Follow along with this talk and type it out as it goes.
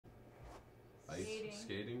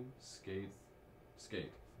Skating.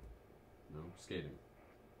 Skate. No, skating.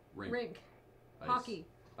 Rink. Ice. Hockey.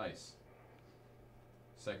 Ice.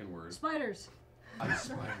 Second word. Spiders. Ice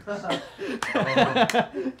spiders.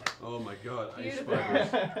 Oh my god, ice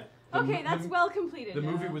spiders. Okay, that's well completed. The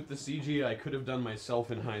movie with the CG I could have done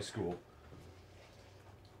myself in high school.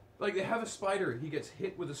 Like, they have a spider, he gets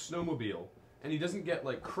hit with a snowmobile, and he doesn't get,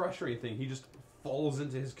 like, crushed or anything, he just falls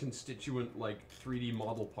into his constituent, like, 3D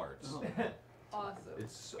model parts. Oh. Awesome.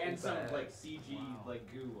 It's so And some bad. like CG like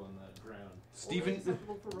goo on the ground.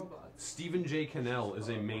 Stephen J. Cannell is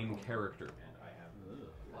a main character. And I have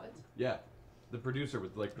What? Yeah. The producer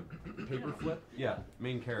with, like, the paper flip? Yeah,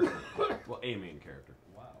 main character. Well, a main character.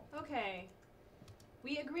 Wow. Okay.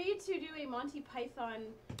 We agreed to do a Monty Python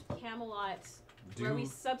Camelot where we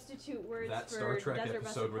substitute words that for Star Trek Desert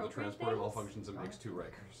Bus episode where the appropriate transporter things. malfunctions and makes 2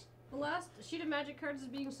 Rikers. The last sheet of magic cards is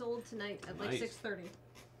being sold tonight at like Nice. 6:30.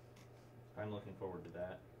 I'm looking forward to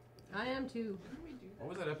that. I am too. What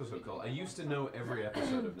was that episode called? I used to know every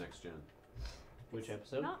episode of Next Gen. Which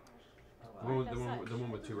episode? Not The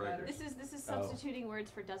one with 2 Rikers. This is substituting words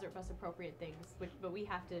for Desert Bus appropriate things, but we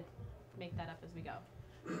have to make that up as we go.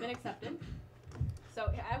 It's been accepted.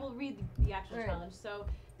 So I will read the actual challenge. So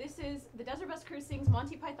this is the Desert Bus crew sings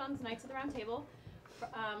Monty Python's Knights of the Round Table.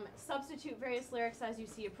 Substitute various lyrics as you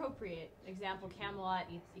see appropriate. Example: Camelot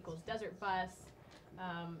equals Desert Bus.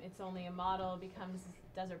 It's only a model becomes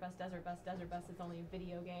Desert Bus, Desert Bus, Desert Bus. It's only a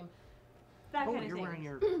video game. That kind of you're thing. wearing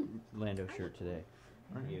your Lando shirt today,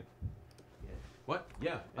 aren't you? What?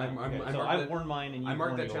 Yeah. I've worn mine and you I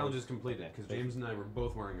marked that yours. challenge as completed because James and I were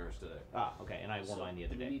both wearing ours today. Ah, okay, and I wore mine the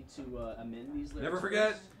other Do we day. need to amend these lyrics? Never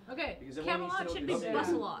forget. first? Okay, Because everyone needs to Camelot know should the be same.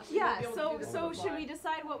 Bus-a-lot. Yeah. So should we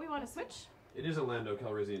decide what we want to switch? It is a Lando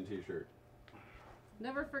Calrissian t-shirt.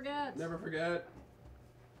 Never forget. Never forget.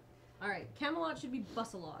 All right, Camelot should be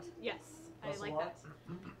Bus-a-lot. Yes, I like that.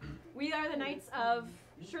 We are the Knights of.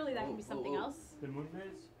 Surely that can be something else. The moon rays?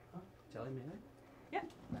 Tell me that. Yep.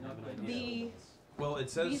 I have an idea. Well, it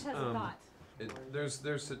says Beast has a thought.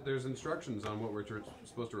 there's instructions on what we're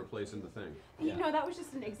supposed to replace in the thing. You know, that was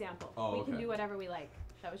just an example. Oh, we can okay. do whatever we like.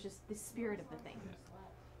 That was just the spirit of the thing.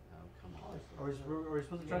 Oh, come on. Are we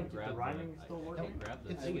supposed to try and keep the rhyming still I working? can't grab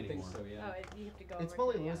the I thing would think anymore. so, yeah. Oh, you have to go. It's over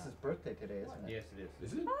Molly to the, Lewis's birthday today, isn't it? Yes, it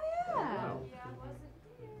is. Is it? Oh yeah. Wow.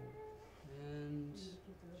 And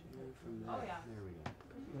from there. Oh yeah. There we go.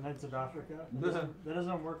 The Knights of Africa? That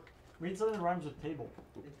doesn't work. Read something that rhymes with table.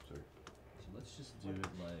 Oops, sorry. So let's just do it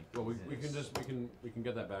like. Well, we can this. just we can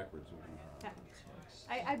get that backwards.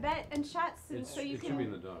 I bet in chat since so you it should be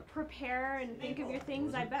in can the doc. prepare and think of your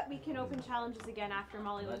things. I bet we can open challenges again after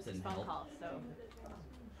Molly That Lewis's didn't phone help. call. So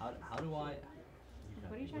How do I?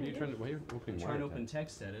 what are you What trying are you to trying do? to? Why are you opening I'm trying to open wiretap?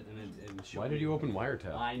 text edit and it showed Why did me- you open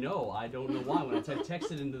wiretap? I know. I don't know why. When I type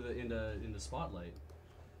text it into Spotlight.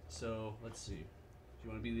 So let's see. Do you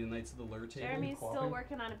want to be the Knights of the Lure table? Jeremy's still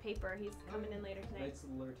working on a paper. He's coming in later tonight. Knights of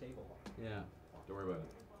the Lure table. Yeah. Don't worry about it.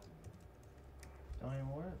 Don't even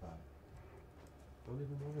worry about it. Don't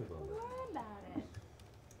even worry about it. What about it?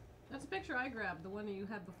 That's a picture I grabbed, the one that you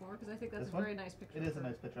had before, because I think that's This a one? very nice picture. It is of a her.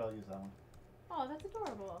 nice picture. I'll use that one. Oh, that's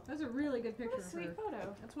adorable. That's a really good picture What a of sweet her.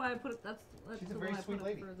 photo. That's why I put it. That's She's a the very one I sweet put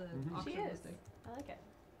lady. It for the Mhm. auction She is. listing. I like it.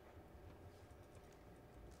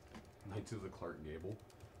 Knights of the Clark Gable.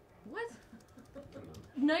 What? I don't know.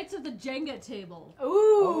 Knights of the Jenga table. Ooh.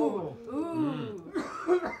 Oh.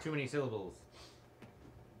 Ooh. Too many syllables.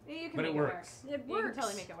 You can But make it works. It You works. can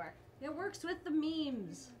totally make it work. It works with the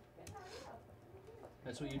memes.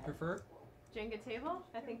 That's what you prefer? Jenga table?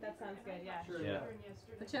 I think that sounds good. Yeah. Sure. Yeah.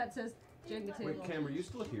 The chat says Jenga table. Wait, Cam, are you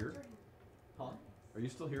still here? Huh? Are you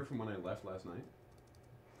still here from when I left last night?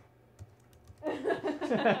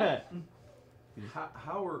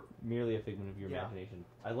 How are Merely a figment of your Yeah. imagination.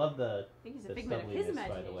 I love the I think he's a the figment of his stubbliness,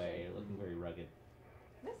 imagination. by the way. You're looking very rugged.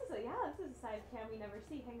 This is a side of Cam we never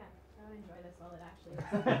see. Hang on. I'll enjoy this while it actually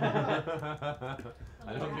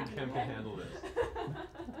I don't think Cam can handle this.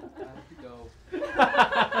 I have to go.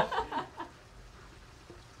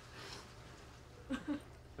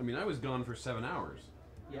 I mean, I was gone for 7 hours.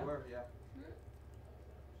 Yeah.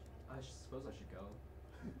 I suppose I should go.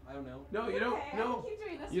 I don't know. No, you don't. Okay, I No, can keep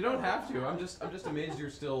doing this you for don't a have to. while. I'm just amazed you're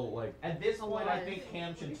still like. At this point, I Alive. think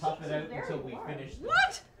Cam should tough it out until we finish.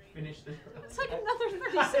 What? Finish the. It's like another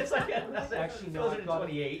 36 It's like another. Actually, no. Fills it I've in got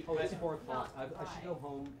 28. Oh, it's 4 o'clock. Not I should go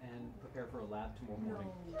home and prepare for a lab tomorrow morning.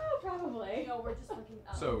 No, probably. No, we're just looking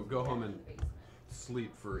up. So go home and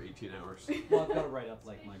sleep for 18 hours. Well, I've got to write up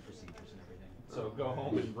like my procedures and everything. So go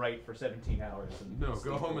home and write for 17 hours. And No, go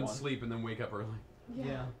sleep home for and one. sleep and then wake up early.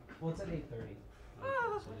 Yeah. Well, it's at 8:30.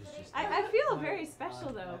 So it's just I feel very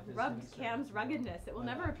special though. Rubbed Cam's ruggedness. It will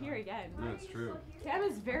never appear again. That's true. Cam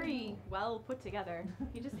is very well put together.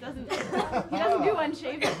 He just doesn't. He doesn't do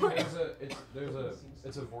unshaven.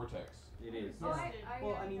 It's a vortex. It is. Oh,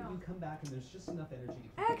 Well, I mean, you come back and there's just enough energy to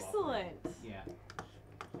keep you Excellent. operating. Yeah.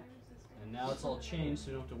 and now it's all changed, so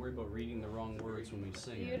you don't have to worry about reading the wrong words when we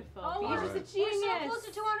sing it. Beautiful. Oh, Beatrice we're- is a genius. We're so close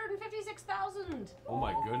to 256,000. Oh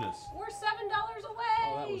my goodness. We're $7 away.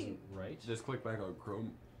 Oh, that wasn't right. Just click back on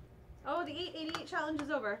Chrome. Oh, the 888 challenge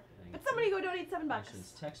is over. Thank But you. somebody go donate $7. Actually,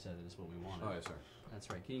 it's text edit is what we wanted. Oh, yeah, sorry. That's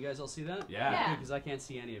right. Can you guys all see that? Yeah. Because I can't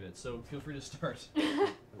see any of it, so feel free to start.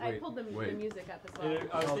 I Wait, pulled the wait. music up as well.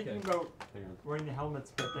 I was Okay. thinking about Hang on. wearing the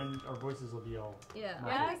helmets, but then our voices will be all. Yeah.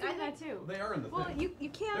 Yeah, I think that too. They are in the Well, thing. you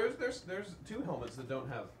can't. There's two helmets that don't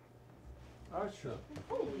have. Oh, sure.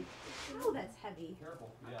 Holy cow, that's heavy. Careful.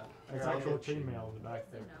 Yeah. It's actual chainmail in the back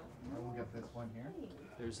there. I will get this one here.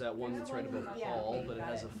 There's that one that's right above Yeah. Paul, but it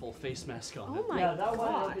has a full face mask on Oh it. my Yeah, that one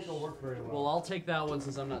I don't gosh. think will work very well. Well, I'll take that one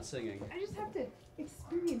since I'm not singing. I just have to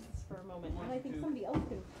experience this for a moment, and I think somebody else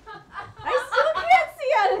can. I still can't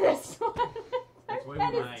see out of this one. That's why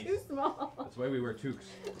That we is nice. too small. That's why we wear toques.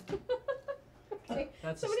 Okay.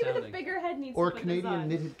 That's Somebody with a astounding. bigger head needs Or to put this Canadian on.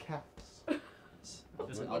 knitted caps.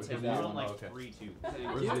 I'll take We that want one. like okay. 3 tubes. Thank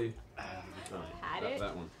Where's you. the? Had that, it.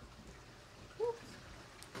 that one.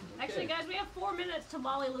 Actually, guys, we have 4 minutes till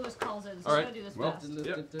Molly Lewis calls in, so All we're right. gonna do this Well, fast.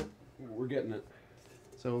 Yep. We're getting it.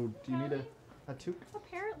 So, do you need a toque?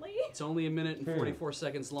 Apparently. It's only 1 minute and 44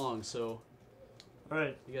 seconds long, so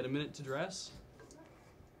Alright. you got a minute to dress?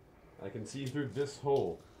 I can see through this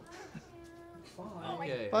hole.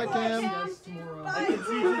 Okay. Bye, Cam. I can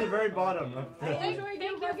see to the very bottom. I enjoyed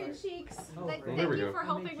your rugged cheeks. Thank there we you go. for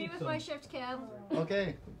helping me with my shift, Cam.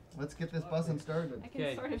 Okay, let's get this buzzing started. I can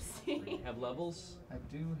Okay. sort of see. Have levels? I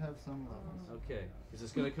do have some levels. Okay. Is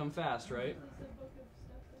this gonna come fast, right?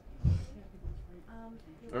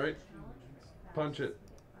 All right. Punch it.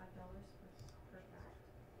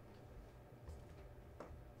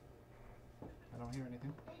 I don't hear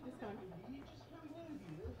anything.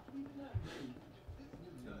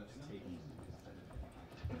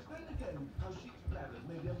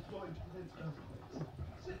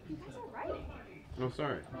 You guys are writing. Oh,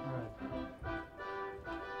 sorry. Alright.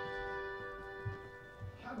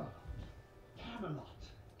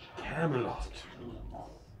 Camelot.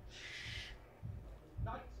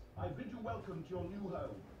 Knights, I bid you welcome to your new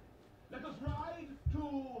home. Let us ride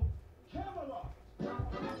to Camelot.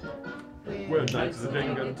 We're knights of the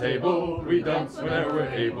dingo table. We dance whenever we're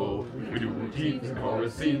able. We do routines and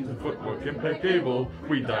chorus scenes and footwork impeccable.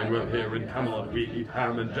 We dine well here in Camelot. We eat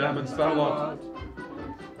ham and jam and spalot.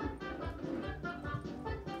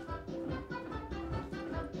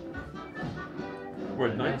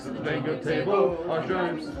 We're knights of the dingo table. Our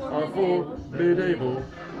stripes are for medieval.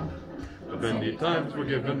 But many times we're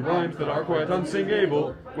given rhymes that are quite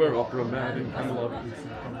unsingable. We're opera mad in Camelot.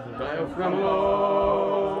 Die of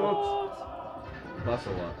Camelot. That's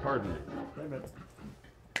a lot. Pardon me. Wait a minute.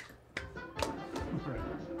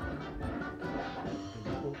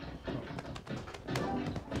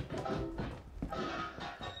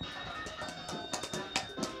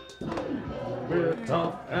 We're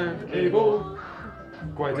tough and able,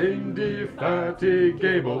 quite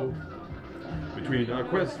indefatigable. Between our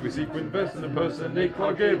quests, we seek to invest and impersonate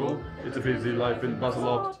Clark Gable. It's a busy life in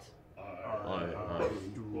Basilot. I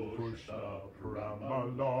do push the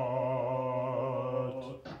Ramalot.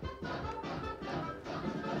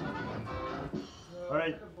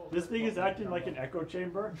 Alright, this thing is acting like an echo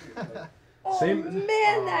chamber. Same.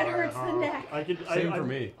 Man, that hurts the neck. Same for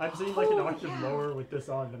me. I'm sitting like an octave lower with this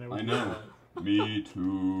on than I was. I know. Me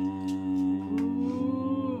too.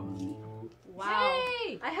 Wow.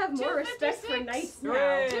 Hey! I have more respect for 256. knights now.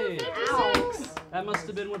 Hooray! Ow. That must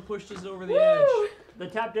have been what pushed us over the edge. The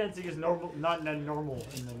tap dancing is normal, not normal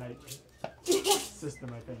in the night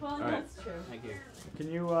system, I think. Well, Alright. that's true. Thank you.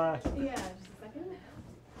 Can you, Yeah, just a second.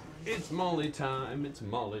 It's Molly time. It's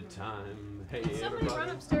Molly time. Hey, Can somebody run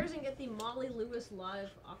everybody. upstairs and get the Molly Lewis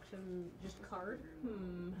live auction just card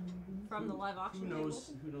from the live auction Who table?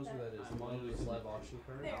 knows who that is? The Molly Lewis live auction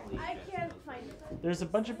card? There, I can't find it. there's a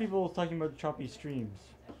bunch of people talking about choppy streams.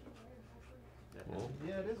 Well,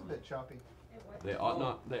 Yeah, it is a bit choppy. they ought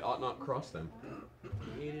not. They ought not cross them.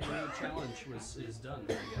 The 8 challenge is done,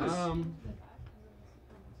 I guess.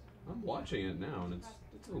 I'm watching it now, and it's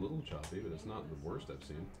a little choppy, but it's not the worst I've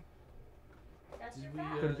seen. Did we,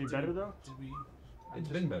 Could it be better though? Did we? It's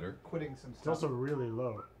been better. Quitting some It's stuff. also really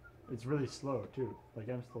low. It's really slow too. Like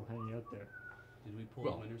I'm still hanging out there. Did we pull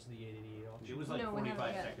Well, the winners of the 888 auction? It was like No, we haven't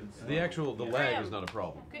 45 yet. seconds. The lag is not a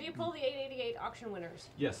problem. Could you pull the 888 auction winners?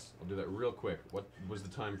 Yes, I'll do that real quick. What was the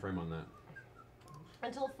time frame on that?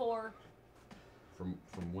 Until 4, From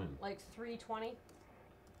when? like 3:20.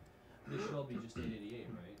 They should all be just 888,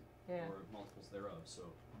 right? Yeah. Or multiples thereof, so.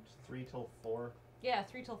 3 till 4. Yeah,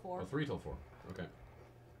 3 till 4. Oh, 3 till 4. Okay.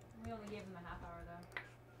 We only gave them a half hour though.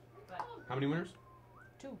 But How many winners?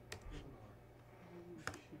 2.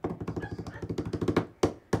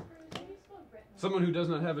 Someone who does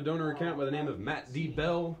not have a donor account by the name of Matt D.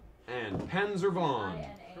 Bell and Panzer Vaughn.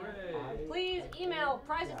 Please email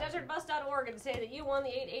prize@desertbus.org and say that you won the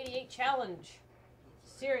 888 challenge.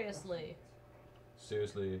 Seriously.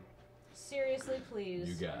 Seriously, Seriously, please.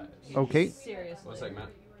 you guys. Okay. Seriously. One sec, Matt.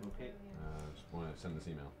 Okay. Just want to send this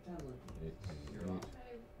email. 888 challenge.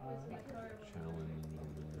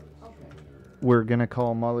 We're gonna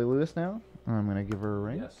call Molly Lewis now. I'm gonna give her a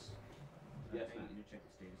ring. Yes. Yes, Hey, Matt. you need to check the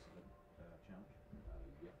status of the challenge.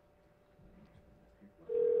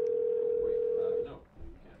 Wait, no,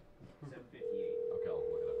 you can't. 758. Okay, I'll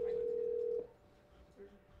look it up. I don't see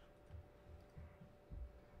it.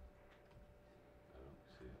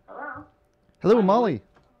 Hello? Hello, Hi, Molly.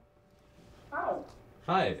 Oh.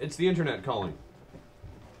 Hi, it's the internet calling.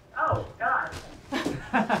 Oh, God. I'm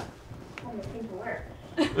the people where?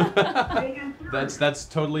 How you guys doing? That's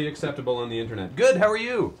totally acceptable on the internet. Good. How are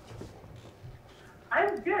you?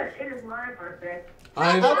 I'm good. It is my birthday.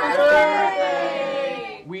 I'm.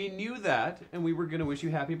 Birthday! We knew that, and we were gonna wish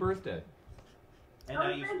you happy birthday. And Oh, now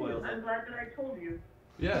you thank spoiled I'm it. glad that I told you.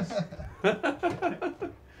 Yes.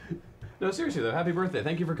 No, seriously though, happy birthday.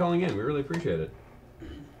 Thank you for calling in. We really appreciate it.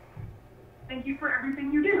 Thank you for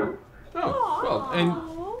everything you do. Oh, well, and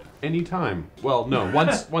anytime. Well, no,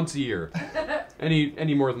 once a year.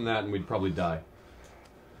 Any more than that, and we'd probably die.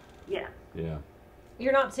 Yeah. Yeah.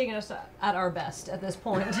 You're not seeing us at our best at this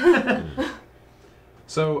point.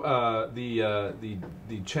 So the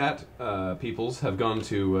chat peoples have gone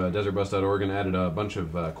to desertbus.org and added a bunch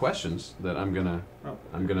of questions that I'm gonna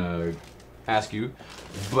ask you.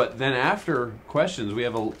 But then after questions, we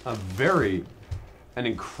have an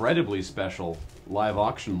incredibly special live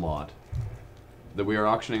auction lot that we are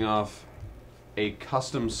auctioning off a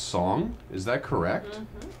custom song. Is that correct?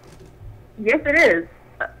 Yes, it is.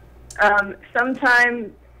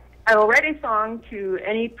 Sometime I will write a song to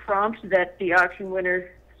any prompt that the auction winner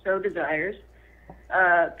so desires.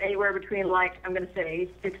 Anywhere between, like, I'm going to say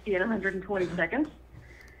 60 and 120 seconds.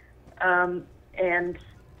 And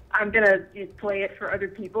I'm going to play it for other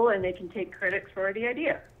people, and they can take credit for the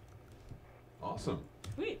idea. Awesome.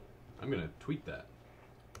 Sweet. I'm gonna tweet that.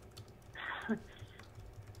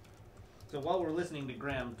 So while we're listening to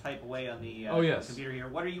Graham type away on the Oh, yes. computer here,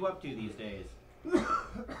 what are you up to these days?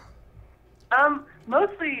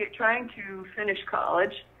 Mostly trying to finish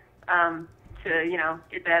college, to,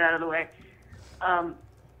 get that out of the way. And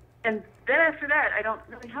then after that, I don't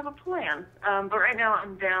really have a plan. But right now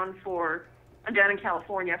I'm down in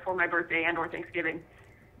California for my birthday and or Thanksgiving.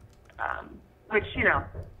 Which,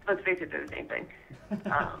 let's face it, they're the same thing.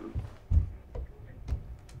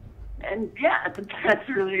 And yeah, that's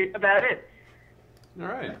really about it. All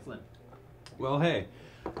right. Excellent. Well, hey,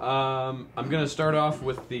 I'm going to start off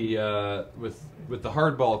with the with the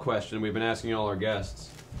hardball question we've been asking all our guests.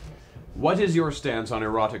 What is your stance on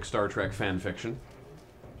erotic Star Trek fan fiction?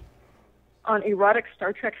 On erotic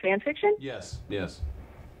Star Trek fan fiction? Yes. Yes.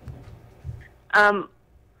 I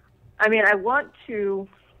want to.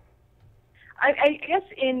 I guess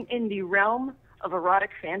in the realm of erotic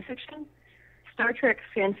fan fiction, Star Trek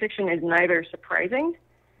fan fiction is neither surprising,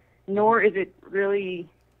 nor is it really.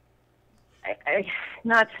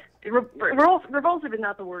 Repulsive is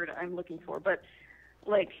not the word I'm looking for, but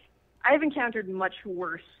I've encountered much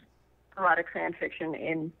worse erotic fan fiction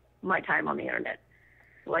in my time on the internet.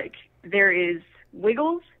 There is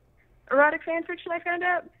Wiggles erotic fan fiction I found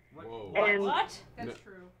out. Whoa. And What? That's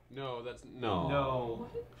true. No, that's no. No.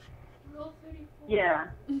 yeah,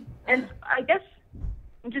 and I guess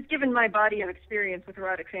just given my body of experience with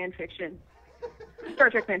erotic fan fiction, Star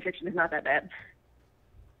Trek fan fiction is not that bad.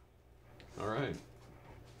 All right.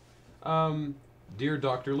 Dear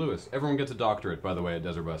Dr. Lewis, everyone gets a doctorate, by the way, at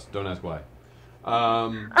Desert Bus. Don't ask why. Oh,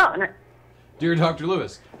 no. Dear Dr.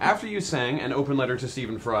 Lewis, after you sang an open letter to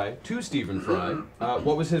Stephen Fry,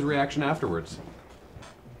 what was his reaction afterwards?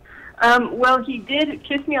 Well, he did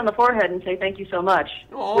kiss me on the forehead and say thank you so much,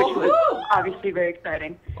 Aw. which was obviously very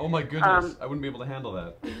exciting. Oh my goodness, I wouldn't be able to handle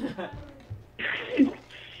that.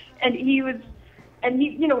 And he was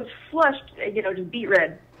flushed, just beet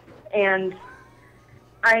red. And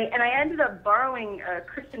I ended up borrowing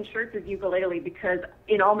Kristen Schertz's ukulele because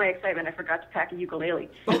in all my excitement I forgot to pack a ukulele.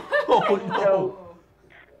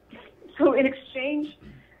 So in exchange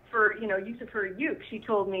for use of her uke, she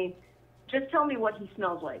told me, just tell me what he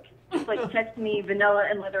smells like. Just like text me vanilla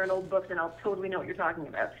and leather and old books, and I'll totally know what you're talking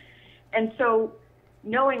about. And so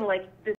knowing like this